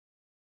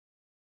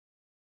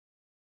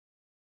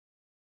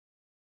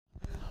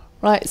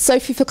Right,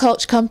 Sophie for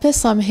Culture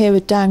Compass. I'm here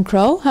with Dan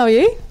Croll. How are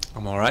you?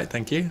 I'm all right,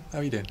 thank you. How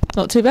are you doing?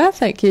 Not too bad,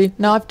 thank you.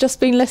 Now, I've just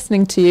been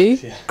listening to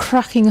you,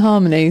 cracking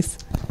harmonies.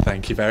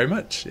 Thank you very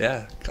much.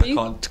 Yeah,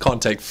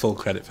 can't take full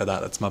credit for that.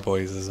 That's my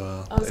boys as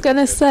well. I was going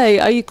to say,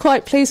 are you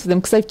quite pleased with them?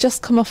 Because they've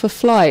just come off a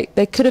flight.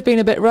 They could have been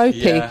a bit ropey.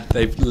 Yeah,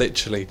 they've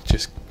literally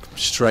just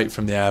straight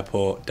from the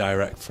airport,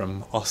 direct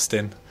from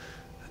Austin,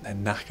 and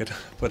then knackered.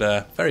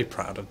 But very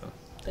proud of them.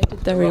 They did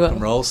very well. Rock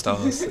and roll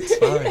stars, it's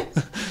fine.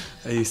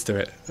 They're used to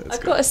it.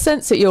 I've got a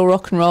sense that you're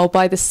rock and roll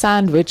by the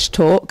sandwich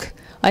talk.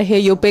 I hear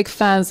you're big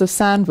fans of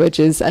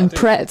sandwiches and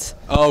Pret.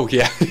 Oh,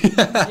 yeah.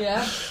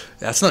 Yeah?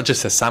 That's not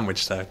just a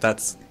sandwich, though.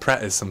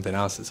 Pret is something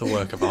else. It's a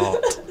work of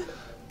art.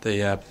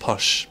 The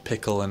posh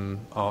pickle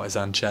and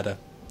artisan cheddar.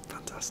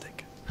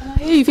 Fantastic. And I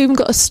hear you've even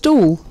got a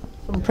stool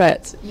from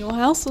Pret in your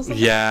house or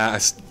something? Yeah, I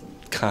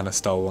kind of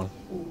stole one.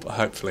 But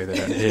hopefully they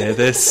don't hear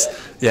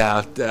this.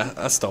 Yeah,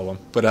 I stole one.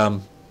 But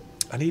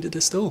I needed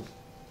a stool.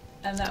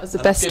 And that was the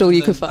best stool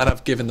you could find. And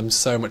I've given them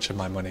so much of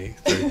my money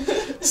through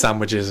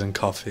sandwiches and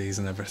coffees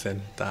and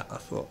everything that I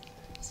thought...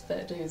 It's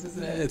fair dues,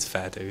 isn't it? It's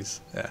fair dues,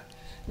 yeah.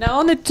 Now,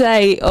 on a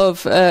day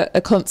of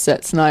a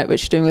concert tonight,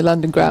 which you're doing with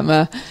London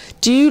Grammar,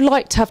 do you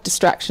like to have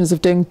distractions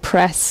of doing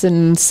press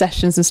and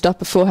sessions and stuff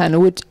beforehand?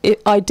 Or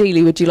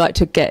ideally, would you like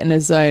to get in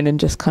a zone and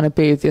just kind of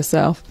be with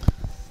yourself?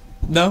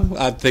 No,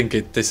 I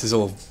think this is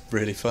all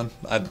really fun.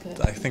 I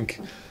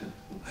think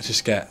I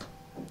just get...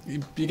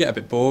 You get a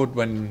bit bored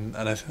when,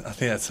 and I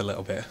think that's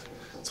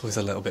it's always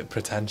a little bit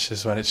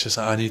pretentious when it's just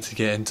like, I need to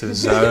get into the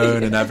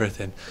zone and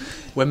everything.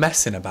 We're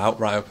messing about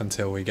right up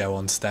until we go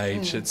on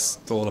stage. It's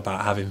all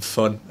about having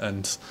fun,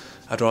 and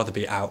I'd rather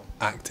be out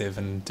active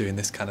and doing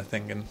this kind of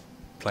thing and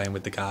playing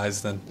with the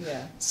guys than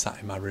sat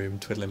in my room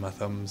twiddling my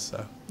thumbs.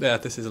 So yeah,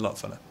 this is a lot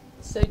funner.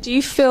 So do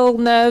you feel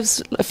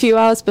nerves a few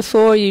hours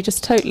before, or are you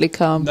just totally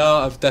calm? No,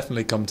 I've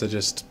definitely come to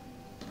just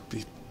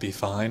be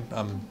fine.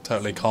 I'm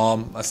totally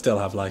calm. I still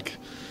have like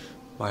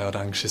my odd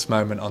anxious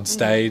moment on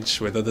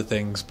stage with other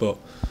things, but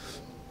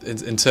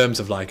in terms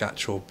of like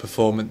actual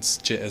performance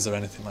jitters or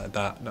anything like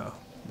that, no,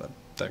 I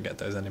don't get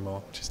those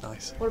anymore, which is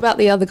nice. What about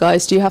the other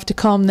guys? Do you have to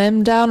calm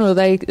them down, or are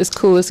they as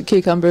cool as a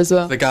cucumber as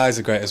well? The guys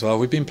are great as well.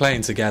 We've been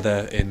playing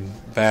together in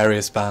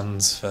various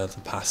bands for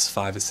the past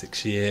 5 or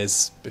 6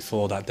 years.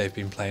 Before that, they've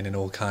been playing in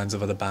all kinds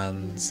of other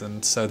bands,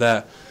 and so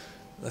they're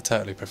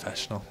totally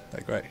professional.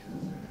 They're great.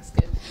 That's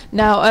good.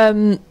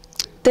 Now,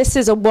 this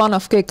is a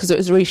one-off gig because it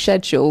was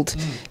rescheduled.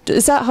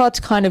 Is that hard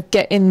to kind of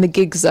get in the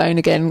gig zone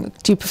again?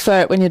 Do you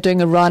prefer it when you're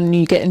doing a run and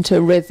you get into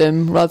a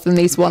rhythm rather than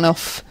these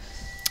one-off?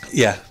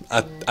 Yeah,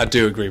 I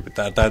do agree with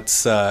that.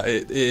 That's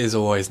it is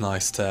always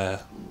nice to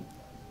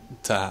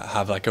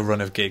have like a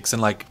run of gigs,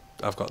 and like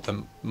I've got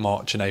the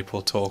March and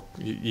April tour,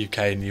 UK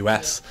and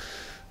US.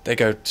 They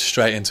go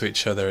straight into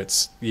each other.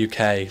 It's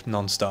UK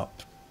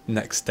non-stop.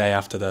 Next day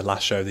after the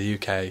last show of the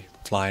UK,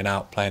 flying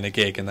out, playing a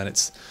gig, and then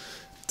it's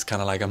kind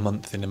of like a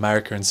month in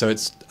America, and so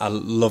I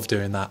love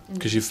doing that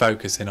because you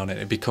focus in on it.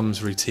 It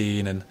becomes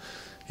routine, and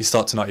you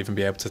start to not even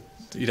be able to.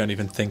 You don't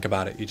even think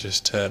about it. You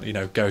just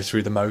go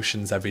through the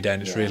motions every day,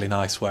 and it's really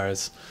nice.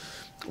 Whereas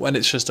when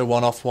it's just a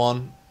one-off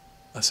one,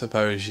 I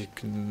suppose you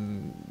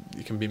can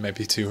be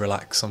maybe too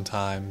relaxed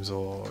sometimes,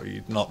 or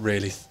you're not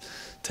really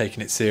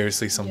taking it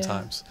seriously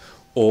sometimes.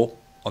 Or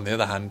on the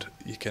other hand,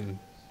 you can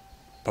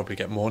probably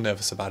get more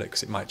nervous about it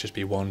because it might just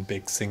be one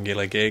big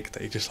singular gig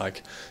that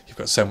you've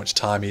got so much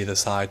time either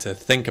side to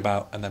think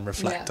about and then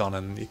reflect on,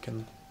 and you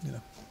can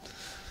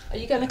Are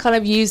you going to kind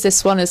of use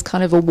this one as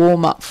kind of a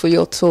warm-up for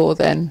your tour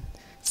then?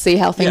 See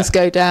how things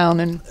go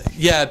down? And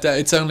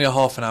it's only a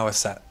half an hour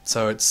set,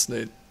 so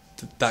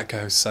that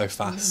goes so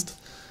fast.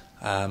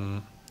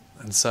 And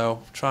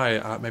so try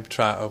out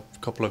a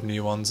couple of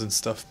new ones and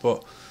stuff,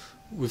 but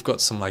we've got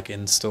some like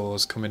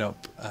in-stores coming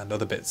up and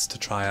other bits to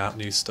try out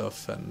new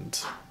stuff,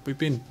 and we've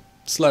been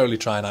slowly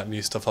trying out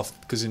new stuff off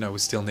because we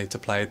still need to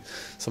play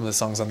some of the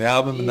songs on the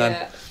album,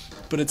 and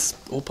but it's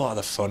all part of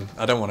the fun.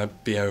 I don't want to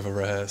be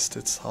over-rehearsed.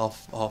 It's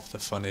half the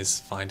fun is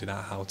finding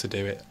out how to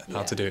do it,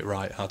 how to do it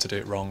right, how to do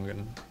it wrong,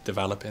 and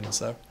developing.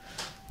 So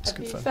it's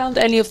good fun. Have you found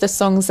any of the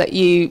songs that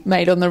you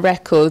made on the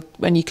record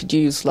when you could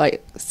use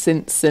like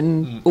synths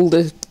and all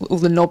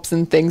the knobs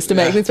and things to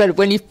make things better?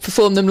 When you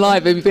perform them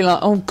live, have you been like,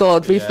 oh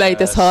God, we've made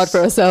this hard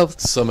for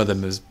ourselves? Some of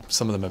them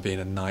have been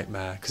a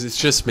nightmare because it's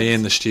just me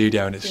in the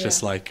studio, and it's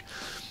just like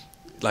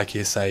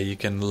you say, you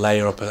can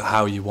layer up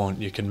how you want,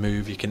 you can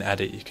move, you can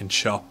edit, you can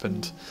chop,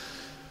 and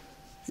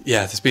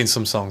there's been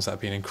some songs that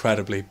have been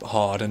incredibly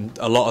hard, and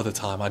a lot of the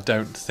time I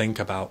don't think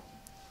about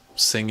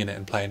singing it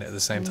and playing it at the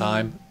same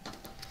time.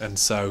 And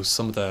so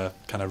some of the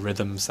kind of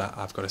rhythms that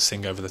I've got to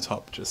sing over the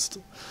top, it's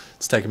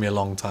taken me a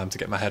long time to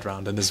get my head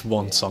around. And there's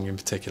one song in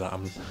particular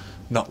I'm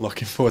not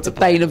looking forward to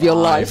playing. The bane of your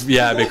life.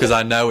 Yeah, because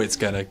I know it's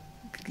gonna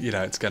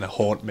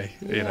haunt me.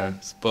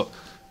 But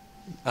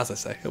as I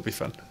say, it'll be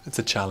fun. It's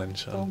a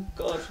challenge. Oh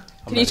God!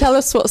 Can you tell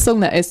us what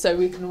song that is so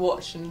we can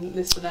watch and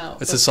listen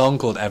out? It's a song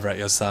called "Ever at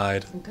Your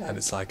Side," and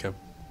it's like a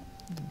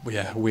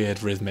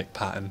weird rhythmic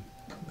pattern,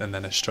 and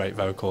then a straight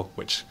vocal,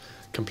 which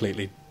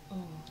completely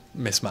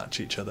mismatch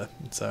each other.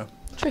 So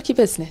tricky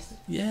business.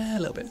 yeah, a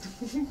little bit.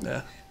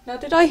 Yeah. Now,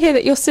 did I hear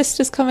that your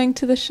sister's coming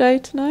to the show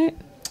tonight?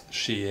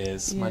 She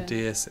is, my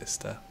dear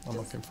sister. I'm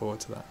looking forward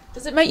to that.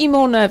 Does it make you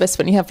more nervous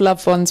when you have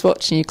loved ones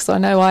watching you? Because I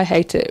know I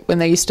hate it when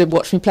they used to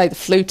watch me play the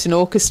flute in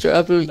orchestra.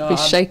 I'd be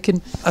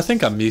shaking. I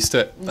think I'm used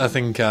to it. I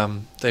think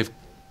they've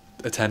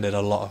attended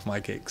a lot of my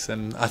gigs,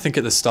 and I think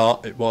at the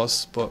start it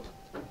was, but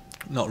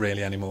not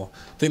really anymore.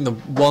 I think the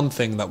one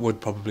thing that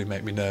would probably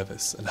make me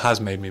nervous, and has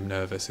made me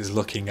nervous, is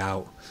looking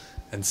out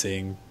and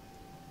seeing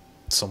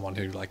someone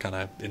who like kind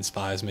of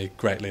inspires me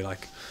greatly.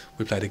 Like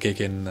we played a gig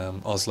in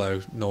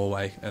Oslo,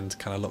 Norway, and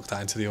kind of looked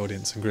out into the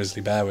audience, and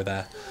Grizzly Bear were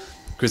there.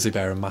 Grizzly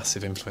Bear are a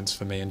massive influence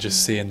for me, and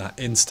just seeing that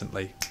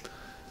instantly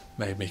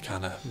made me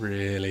kind of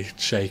really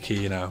shaky,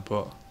 you know,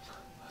 but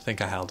I think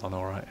I held on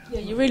all right. Yeah,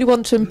 you really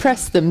want to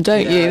impress them,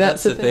 don't you?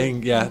 That's the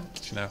thing. Yeah,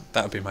 you know,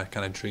 that would be my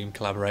kind of dream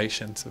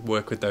collaboration, to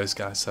work with those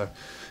guys. So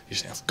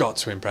usually I've got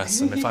to impress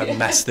them. If I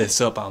mess this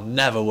up, I'll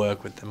never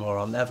work with them, or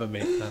I'll never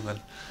meet them.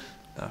 And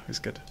no, it was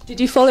good. Did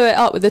you follow it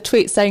up with a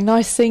tweet saying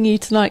 "Nice seeing you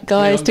tonight,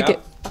 guys"? To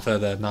get for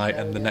the night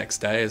and the next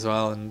day as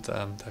well, and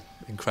they're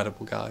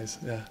incredible guys.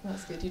 Yeah,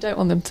 that's good. You don't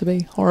want them to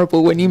be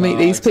horrible when you meet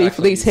these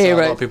people, these heroes.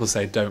 So a lot of people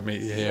say don't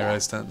meet your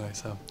heroes, don't they?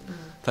 So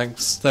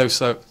thanks.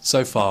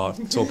 So far,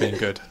 it's all been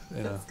good.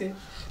 You know. That's good.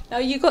 Now,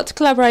 you got to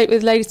collaborate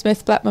with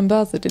Ladysmith Black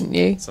Mambaza, didn't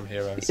you? Some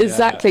heroes.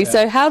 Exactly. Yeah.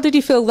 So how did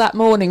you feel that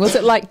morning? Was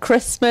it like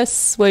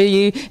Christmas? Were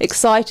you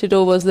excited,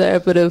 or was there a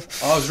bit of...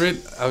 I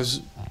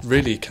was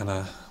really kind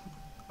of...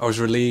 I was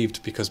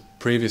relieved, because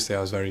previously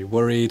I was very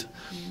worried,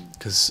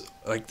 because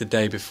like the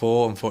day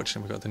before,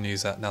 unfortunately, we got the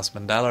news that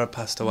Nelson Mandela had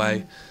passed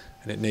away,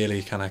 and it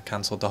nearly kind of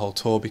cancelled the whole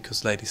tour,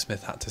 because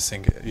Ladysmith had to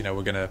sing it. You know,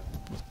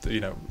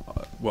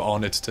 we're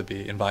honoured to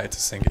be invited to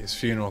sing at his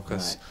funeral,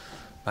 because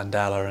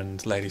Mandela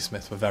and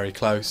Ladysmith were very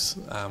close,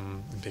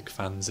 big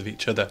fans of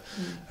each other,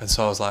 and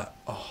so I was like,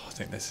 oh, I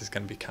think this is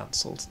going to be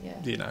cancelled,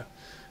 you know,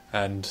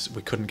 and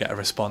we couldn't get a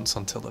response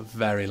until the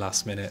very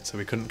last minute, so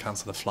we couldn't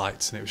cancel the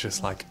flights, and it was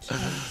just like,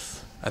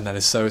 and then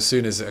as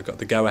soon as I got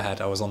the go-ahead,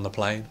 I was on the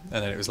plane,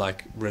 and then it was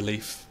like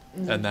relief,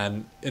 and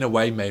then in a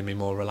way made me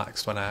more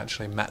relaxed when I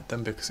actually met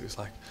them, because it was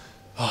like,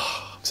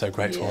 oh, I'm so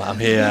grateful that I'm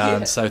here,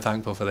 I'm so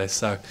thankful for this.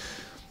 So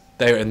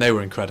they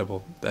were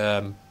incredible.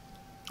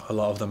 A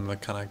lot of them are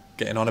kind of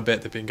getting on a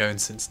bit. They've been going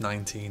since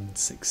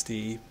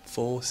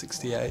 1964,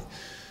 68.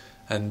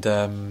 And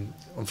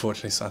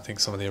unfortunately, so I think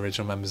some of the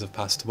original members have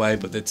passed away,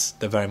 but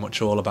they're very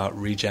much all about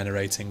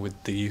regenerating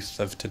with the youth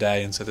of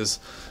today. And so there's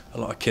a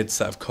lot of kids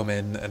that have come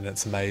in, and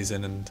it's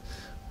amazing. And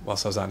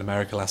whilst I was out in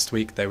America last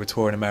week, they were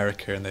touring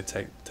America, and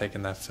they'd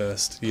taken their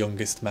first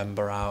youngest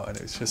member out. And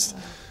it was just,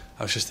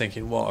 I was just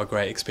thinking, what a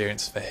great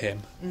experience for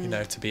him, you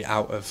know, to be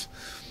out of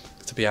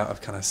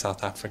kind of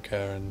South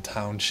Africa and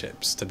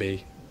townships, to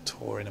be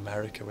tour in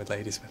America with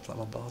Ladysmith Black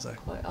Mambaza.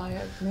 Quite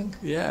eye-opening.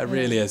 Yeah, it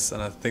really is, and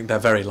I think they're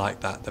very like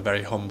that. They're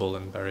very humble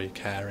and very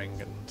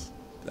caring, and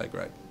they're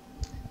great.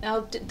 Now,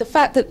 the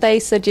fact that they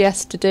said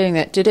yes to doing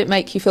it, did it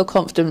make you feel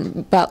confident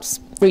about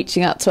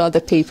reaching out to other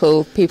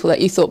people that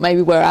you thought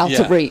maybe were out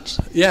of reach?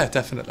 Yeah,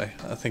 definitely.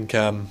 I think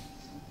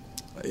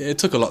it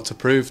took a lot to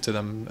prove to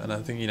them, and I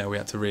think, you know, we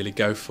had to really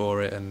go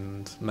for it,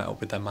 and met up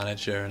with their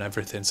manager and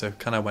everything, so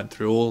kind of went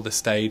through all the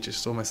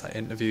stages, almost like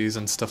interviews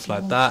and stuff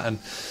like that, and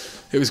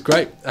it was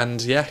great, and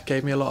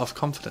gave me a lot of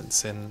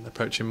confidence in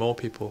approaching more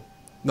people.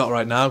 Not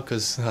right now,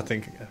 because I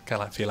think I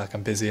kind of feel like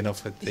I'm busy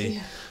enough with the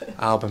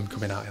album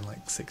coming out in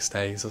like 6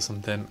 days or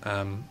something,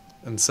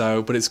 and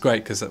so, but it's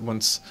great, because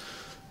once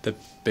the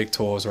big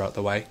tours are out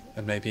the way,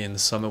 and maybe in the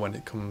summer when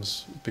it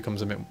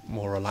becomes a bit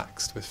more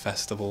relaxed with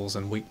festivals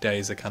and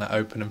weekdays are kind of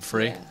open and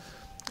free,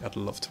 I'd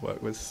love to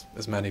work with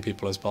as many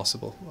people as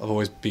possible. I've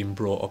always been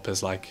brought up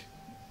as like,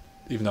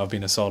 even though I've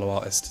been a solo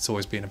artist, it's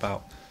always been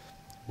about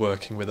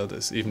working with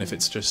others, even if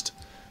it's just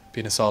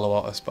being a solo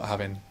artist, but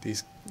having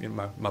these, you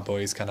know, my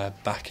boys kind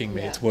of backing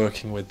me. It's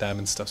working with them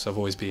and stuff, so I've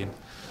always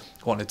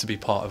wanted to be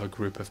part of a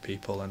group of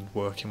people and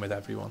working with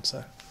everyone.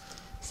 So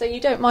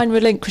you don't mind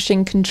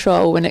relinquishing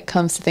control when it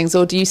comes to things,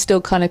 or do you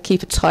still kind of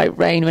keep a tight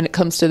rein when it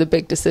comes to the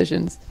big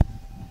decisions?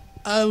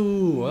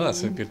 Oh, well,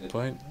 that's a good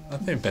point. I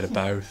think a bit of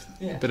both.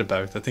 A bit of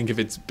both. I think if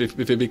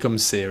it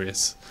becomes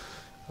serious,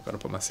 I've got to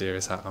put my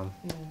serious hat on,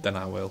 then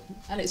I will.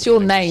 And it's your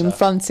name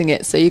fronting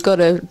it, so you've got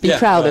to be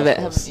proud of it,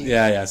 haven't you?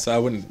 Yeah, so I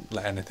wouldn't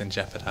let anything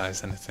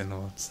jeopardise anything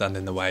or stand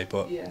in the way,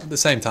 but at the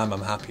same time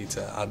I'm happy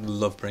to. I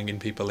love bringing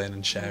people in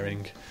and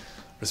sharing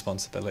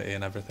responsibility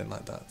and everything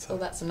like that. So. Well,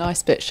 that's a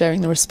nice bit,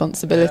 sharing the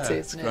responsibility,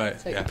 isn't it? Great.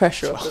 Take the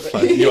pressure off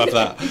of it. You have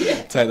that.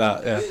 Take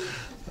that,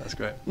 That's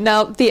great.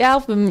 Now, the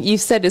album, you've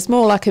said, is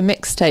more like a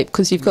mixtape,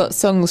 because you've got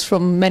songs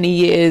from many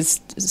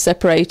years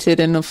separated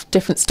and of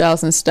different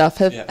styles and stuff.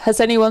 Has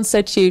anyone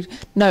said to you,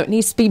 no, it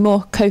needs to be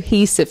more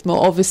cohesive,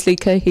 more obviously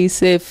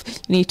cohesive,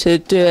 you need to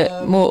do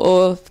it more,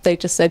 or have they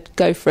just said,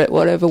 go for it,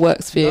 whatever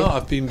works for you? No,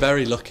 I've been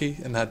very lucky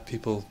and had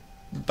people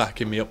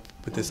backing me up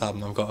with this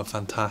album. I've got a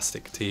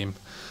fantastic team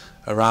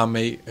around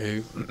me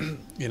who,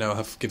 you know,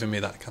 have given me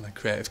that kind of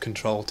creative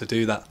control to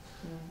do that.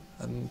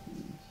 And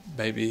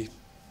maybe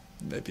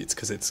maybe it's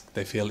because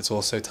they feel it's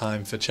also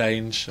time for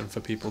change and for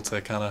people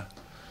to kind of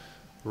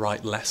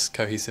write less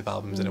cohesive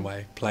albums in a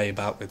way, play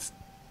about with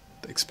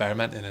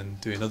experimenting and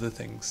doing other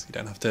things. You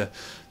don't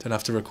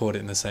have to record it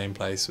in the same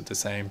place with the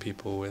same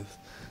people with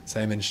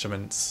same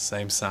instruments,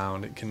 same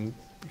sound. You can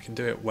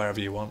do it wherever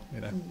you want.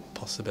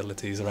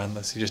 Possibilities are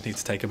endless. You just need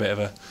to take a bit of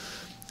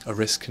a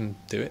risk and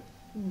do it.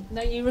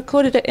 Now, you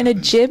recorded it in a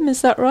gym,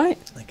 is that right?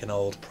 Like an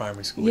old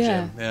primary school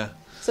gym. Yeah.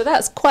 So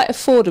that's quite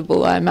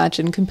affordable, I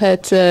imagine,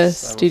 compared to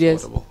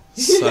studios. Affordable.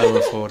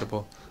 So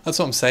affordable. That's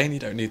what I'm saying. You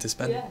don't need to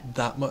spend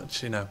that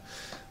much.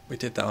 We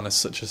did that on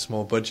such a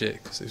small budget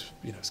because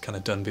it's kind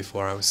of done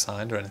before I was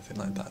signed or anything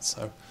like that.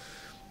 So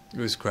it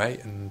was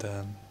great, and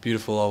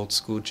beautiful old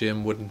school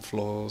gym, wooden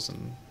floors,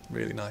 and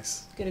really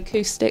nice. Good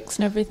acoustics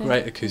and everything.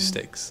 Great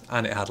acoustics,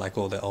 and it had like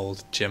all the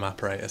old gym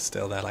apparatus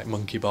still there, like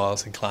monkey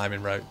bars and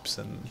climbing ropes,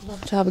 and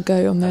love to have a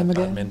go on them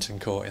again. Badminton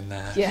court in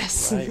there.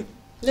 Yes, right.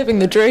 Living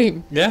the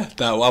dream. Yeah,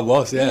 that I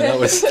was. Yeah, that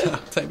was.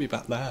 Take me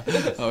back there.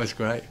 That was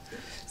great.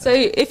 So,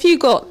 if you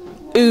got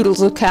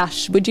oodles of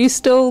cash, would you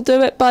still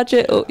do it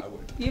budget? Or I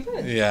would. You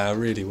would? Yeah, I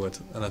really would,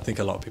 and I think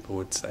a lot of people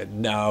would say,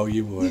 "No,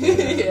 you wouldn't."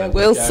 Yeah,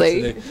 we'll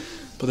see.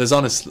 But there's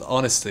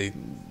honestly,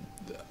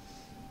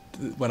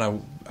 when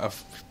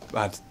I've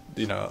had,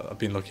 I've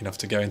been lucky enough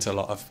to go into a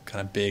lot of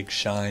kind of big,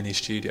 shiny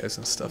studios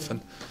and stuff,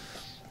 and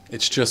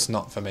it's just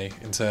not for me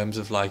in terms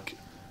of like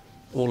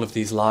all of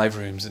these live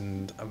rooms,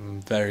 and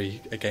I'm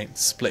very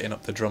against splitting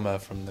up the drummer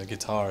from the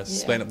guitarist,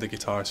 splitting up the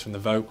guitarist from the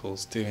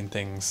vocals, doing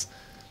things,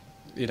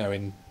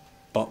 in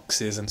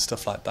boxes and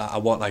stuff like that. I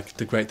want, like,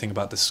 the great thing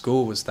about the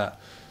school was that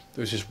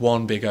there was just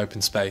one big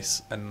open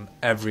space and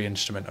every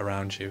instrument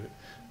around you,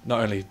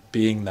 not only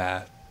being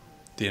there,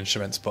 the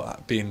instruments,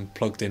 but being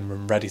plugged in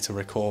and ready to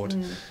record.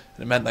 And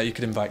it meant that you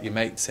could invite your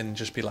mates in and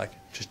just be like,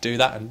 just do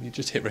that, and you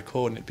just hit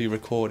record and it'd be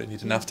recorded. You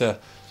didn't have to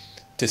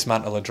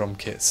dismantle a drum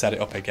kit, set it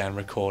up again,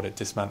 record it,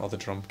 dismantle the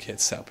drum kit,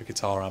 set up a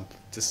guitar amp.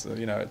 Just,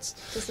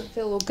 it's doesn't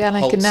feel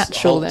organic and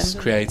natural halts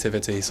then.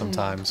 Creativity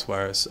sometimes,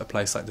 whereas a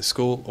place like the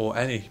school or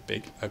any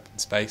big open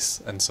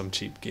space and some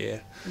cheap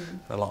gear, and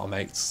a lot of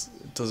mates,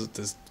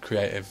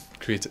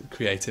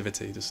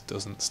 creativity just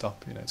doesn't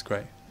stop. It's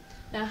great.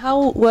 Now,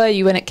 how were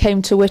you when it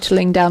came to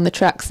whittling down the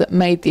tracks that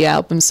made the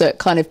album so it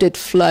kind of did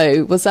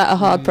flow? Was that a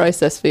hard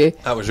process for you?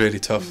 That was really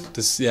tough.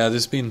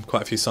 There's been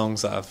quite a few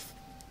songs that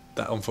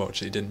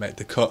unfortunately didn't make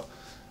the cut,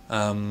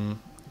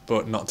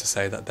 but not to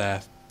say that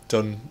they're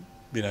done.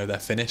 They're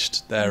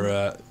finished.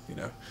 There's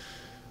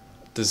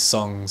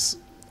songs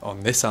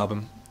on this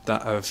album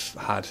that have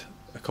had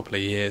a couple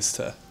of years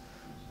to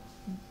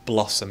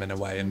blossom in a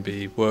way and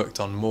be worked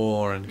on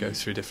more and go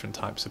through different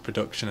types of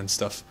production and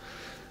stuff.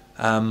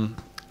 And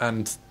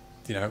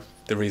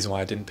the reason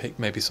why I didn't pick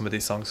maybe some of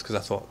these songs, because I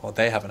thought, well,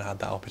 they haven't had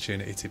that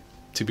opportunity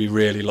to be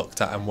really looked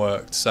at and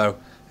worked. So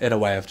in a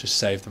way, I've just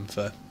saved them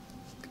for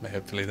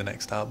hopefully the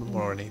next album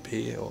or an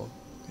EP or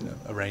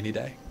a rainy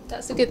day.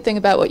 That's a good thing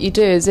about what you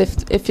do, is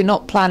if you're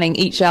not planning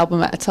each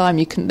album at a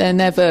time, they're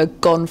never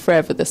gone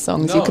forever, the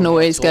songs. No, you can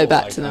always go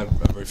back to them.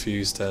 I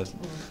refuse to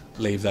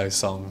leave those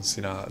songs.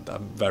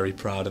 I'm very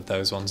proud of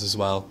those ones as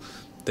well.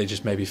 They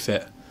just maybe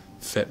fit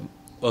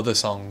other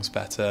songs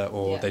better,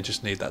 or they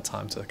just need that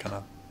time to kind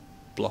of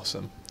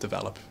blossom,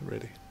 develop,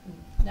 really.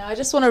 Now, I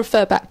just want to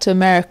refer back to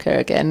America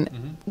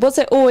again. Was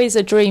it always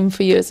a dream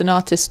for you as an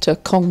artist to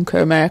conquer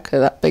America,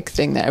 that big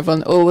thing that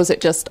everyone, or was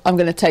it just, I'm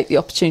going to take the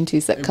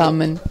opportunities that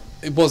come? And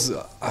it was.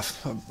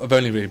 I've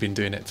only really been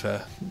doing it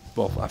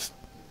for, I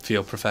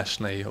feel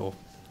professionally or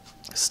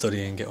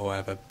studying it or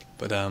whatever.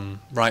 But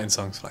writing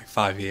songs for like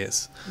 5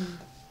 years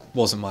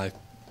wasn't my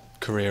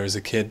career as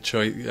a kid,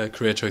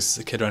 career choice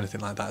as a kid or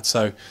anything like that.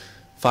 So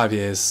 5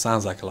 years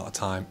sounds like a lot of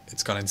time.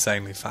 It's gone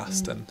insanely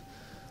fast, and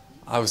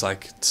I was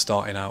like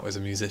starting out as a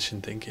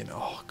musician thinking,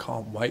 I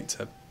can't wait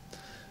to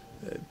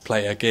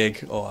play a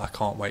gig, or I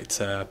can't wait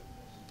to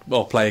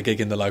play a gig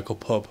in the local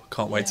pub.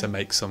 Can't wait to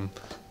make some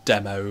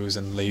demos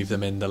and leave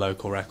them in the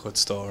local record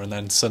store. And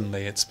then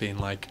suddenly it's been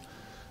like,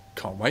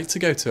 can't wait to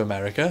go to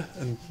America.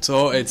 And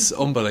so it's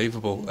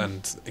unbelievable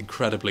and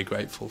incredibly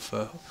grateful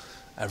for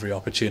every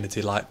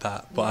opportunity like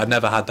that. But I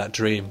never had that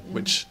dream,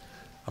 which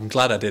I'm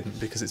glad I didn't,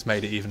 because it's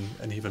made it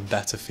an even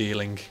better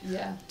feeling.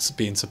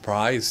 Being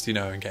surprised,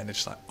 and getting it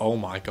just like, oh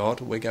my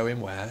God, we're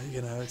going where?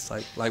 It's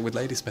like with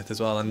Ladysmith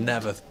as well. I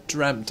never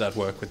dreamt I'd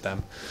work with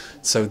them,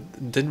 so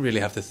didn't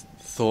really have the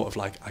thought of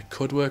like I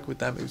could work with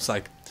them. It was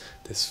like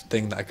this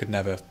thing that I could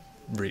never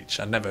reach.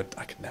 I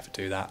could never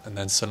do that. And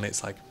then suddenly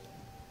it's like,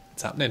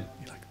 it's happening.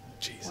 You're like,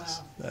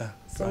 Jesus. Wow. Yeah,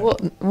 so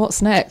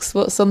what's next?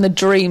 What's on the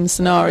dream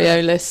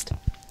scenario list?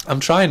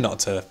 I'm trying not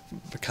to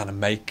kind of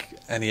make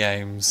any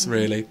aims,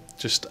 really.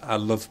 Just, I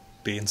love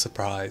being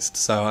surprised.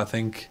 So I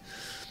think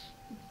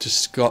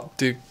just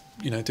do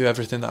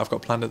everything that I've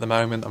got planned at the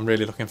moment. I'm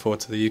really looking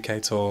forward to the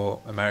UK tour,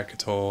 America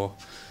tour,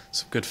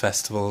 some good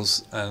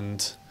festivals,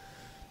 and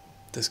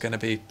there's going to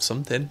be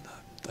something.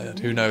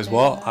 Who knows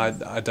what?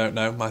 I don't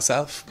know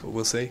myself, but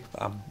we'll see.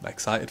 I'm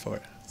excited for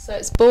it. So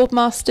it's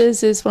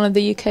Boardmasters is one of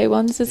the UK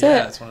ones, is it?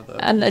 Yeah, it's one of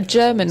the And a UK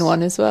German ones.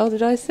 one as well,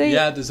 did I see?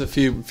 Yeah, there's a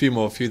few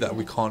that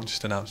we can't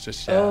just announce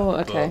just yet. Oh,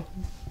 okay.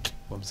 But,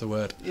 what's the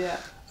word? Yeah.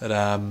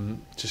 But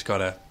just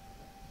gotta.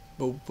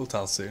 We'll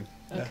tell soon.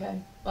 Yeah. Okay.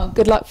 Well,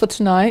 good luck for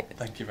tonight.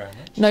 Thank you very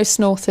much. No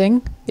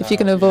snorting, if you No,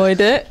 can yeah. avoid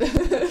it.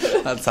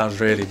 That sounds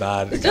really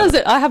bad. Does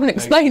it? I haven't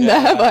explained that,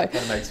 have I?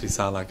 That makes me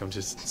sound like I'm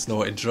just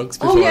snorting drugs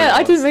before. Oh yeah,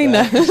 I didn't mean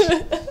that.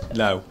 that.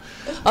 No,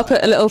 I'll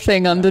put a little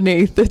thing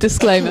underneath the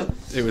disclaimer.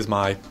 it was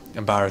my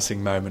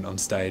embarrassing moment on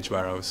stage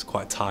where I was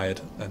quite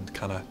tired and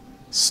kind of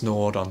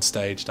snored on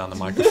stage down the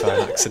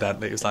microphone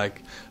accidentally. It was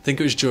like, I think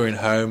it was during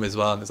Home as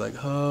well, and it was like,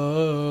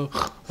 oh,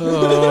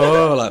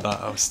 like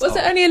that. Was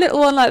it only a little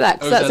one like that?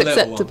 Because It was that's a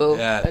little acceptable. one,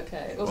 yeah. Okay.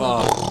 It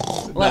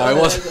Oh, Well, no,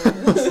 it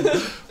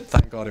wasn't.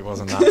 Thank God it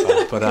wasn't that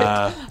bad. But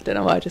I don't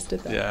know why I just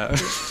did that.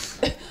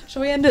 yeah.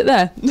 Shall we end it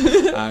there?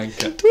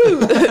 Okay.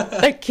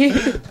 Thank you.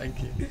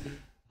 Thank you.